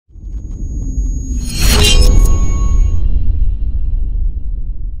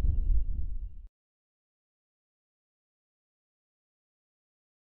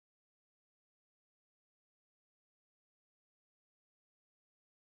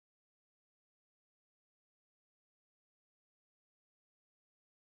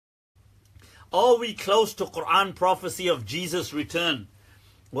are we close to Quran prophecy of Jesus' return?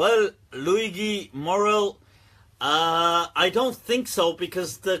 Well, Luigi Morel, I don't think so,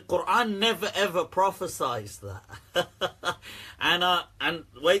 because the Quran never ever prophesies that. and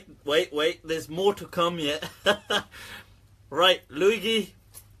wait, there's more to come yet. Right, Luigi,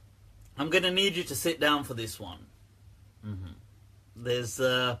 I'm going to need you to sit down for this one.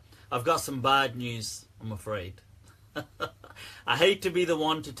 I've got some bad news, I'm afraid. I hate to be the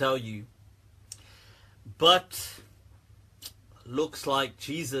one to tell you, but looks like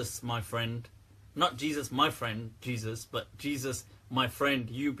Jesus, my friend, not Jesus, my friend, Jesus, but Jesus, my friend,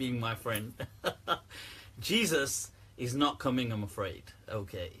 you being my friend. Jesus is not coming, I'm afraid.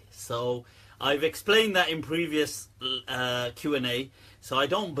 Okay, so I've explained that in previous Q&A. So I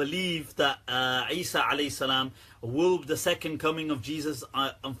don't believe that Isa alayhi salam will be the second coming of Jesus.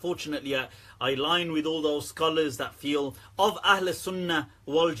 Unfortunately, I line with all those scholars that feel of Ahl Sunnah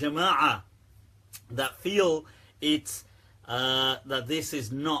wal Jama'ah, that feel it's that this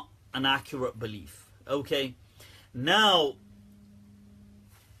is not an accurate belief. Okay, now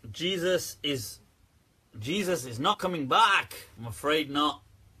Jesus is not coming back. I'm afraid not.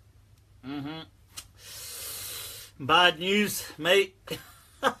 Bad news, mate.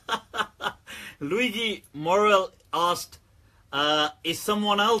 Luigi Morel asked, is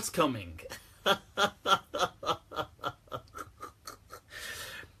someone else coming?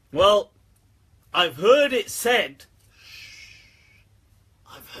 Well, I've heard it said,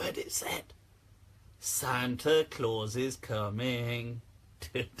 Santa Claus is coming.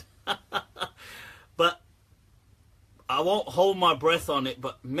 But I won't hold my breath on it,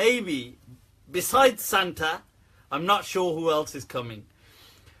 but maybe besides Santa, I'm not sure who else is coming.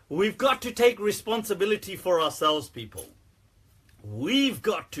 We've got to take responsibility for ourselves, people. We've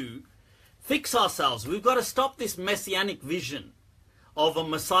got to fix ourselves. We've got to stop this messianic vision of a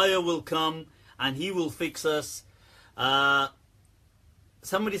Messiah will come and he will fix us.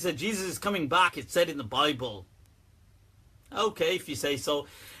 Somebody said Jesus is coming back. It's said in the Bible. Okay, if you say so.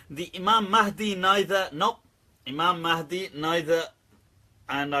 The Imam Mahdi neither. Nope. Imam Mahdi neither.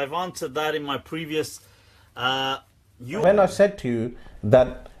 And I've answered that in my previous... when I said to you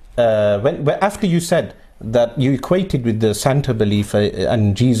that after you said that you equated with the Santa belief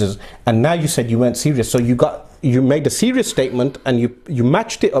and Jesus, and now you said you weren't serious, so you made a serious statement and you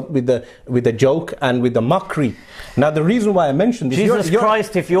matched it up with the joke and with the mockery. Now the reason why I mentioned this, Jesus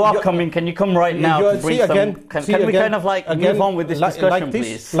Christ, if you are coming, can you come right now? Can we kind of move on with this discussion,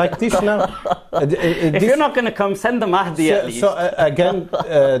 please? Like this now. If you're not going to come, send the Mahdi at least. So again,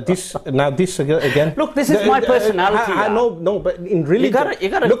 this again. Look, this is my personality. I know, but in religion, you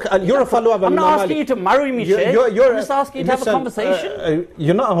gotta look. You're a follower of I'm Imam not Malik. asking you to marry me, Shaykh. I'm just asking you to have a conversation.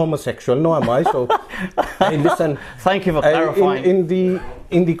 You're not a homosexual, no am I? So hey, listen. Thank you for clarifying.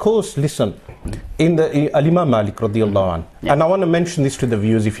 In the course, listen. In the Imam Malik radiallahu anh, and I want to mention this to the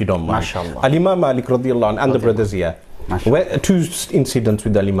viewers if you don't mind. MashaAllah. Imam Malik radiallahu anh and the brothers here. Two incidents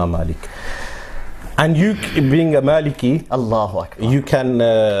with Imam Malik. And you being a Maliki, Allahu Akbar, you can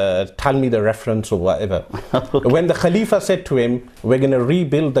tell me the reference or whatever. Okay. When the Khalifa said to him, we're going to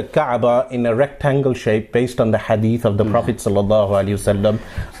rebuild the Kaaba in a rectangle shape based on the hadith of the Prophet sallallahu alaihi wasallam,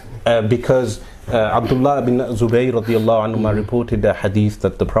 because Abdulla bin Zubayr radiallahu anhu reported a hadith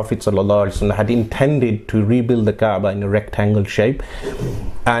that the Prophet sallallahu alaihi wasallam had intended to rebuild the Kaaba in a rectangle shape,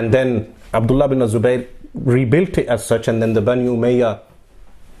 and then Abdullah bin Zubayr rebuilt it as such, and then the Bani Umayyah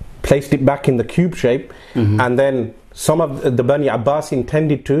placed it back in the cube shape, and then some of the Bani Abbas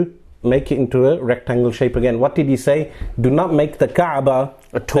intended to make it into a rectangle shape again. What did he say? Do not make the Kaaba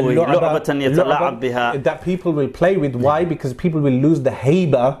a toy that people will play with. Why? Because people will lose the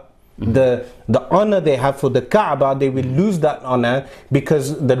haiba, the honor they have for the Kaaba. They will lose that honor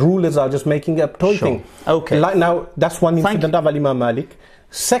because the rulers are just making it a toy thing. Okay. Like now, that's one incident of Imam Malik.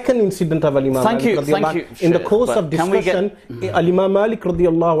 Second incident of Imam Malik in the course of discussion, Imam Malik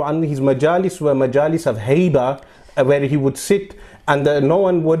radiallahu anhu, his majalis were majalis of haiba, where he would sit and no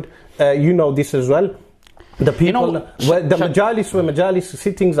one would, you know this as well, the people, the majalis were majalis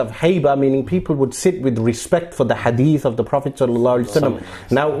sittings of haiba, meaning people would sit with respect for the hadith of the Prophet sallallahu alaihi wasallam.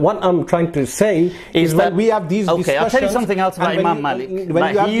 Now what I'm trying to say is that we have these discussions. I'll tell you something else about Imam Malik.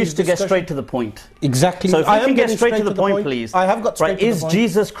 He used to get straight to the point. Exactly. So if you can get straight to the point, please. I have got straight to the point. Is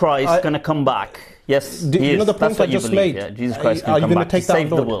Jesus Christ going to come back? Yes, you know the point I just made. Yeah, Jesus Christ can come back to save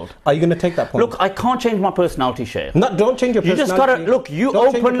the world. Are you going to take that point? Look, I can't change my personality, Shaykh. No, don't change your personality. You just gotta look. You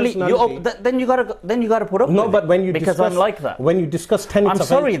openly. Then you gotta put up. No, but when you because I'm like that. When you discuss tenets, I'm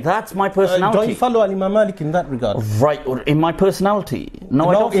sorry. That's my personality. Don't you follow Imam Malik in that regard? Right, in my personality. No,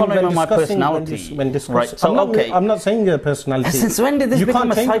 I don't follow him on my personality. Right. So, I'm not saying your personality. Since when did this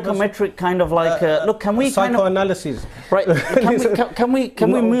become a psychometric kind of like? Look, can we psychoanalysis? Right.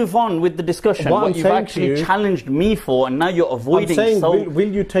 Can we move on with the discussion? What you've actually challenged me for, and now you're avoiding. I'm saying,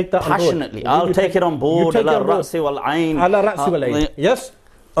 will you take that passionately? On board? I'll take it on board. Ala ra'si wal ayn. Yes.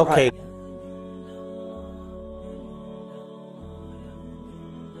 Okay.